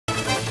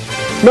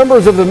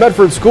Members of the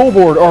Medford School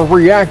Board are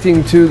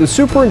reacting to the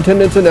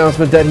superintendent's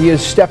announcement that he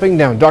is stepping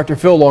down. Dr.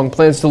 Phil Long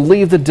plans to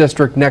leave the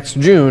district next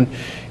June.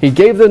 He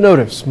gave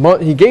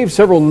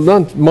several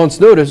months'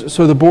 notice,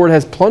 so the board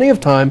has plenty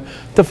of time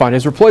to find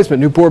his replacement.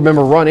 New board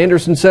member Ron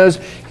Anderson says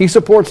he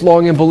supports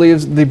Long and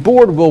believes the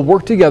board will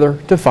work together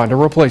to find a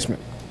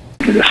replacement.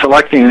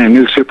 Selecting a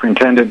new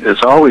superintendent is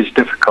always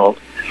difficult,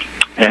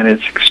 and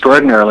it's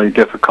extraordinarily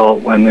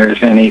difficult when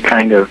there's any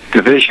kind of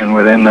division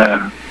within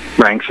the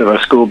ranks of a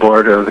school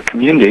board or the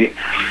community.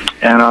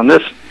 And on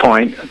this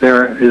point,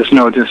 there is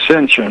no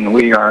dissension.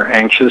 We are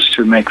anxious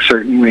to make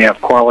certain we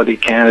have quality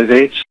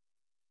candidates.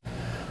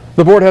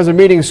 The board has a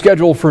meeting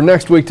scheduled for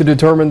next week to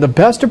determine the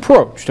best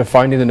approach to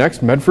finding the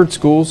next Medford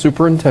School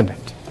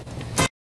Superintendent.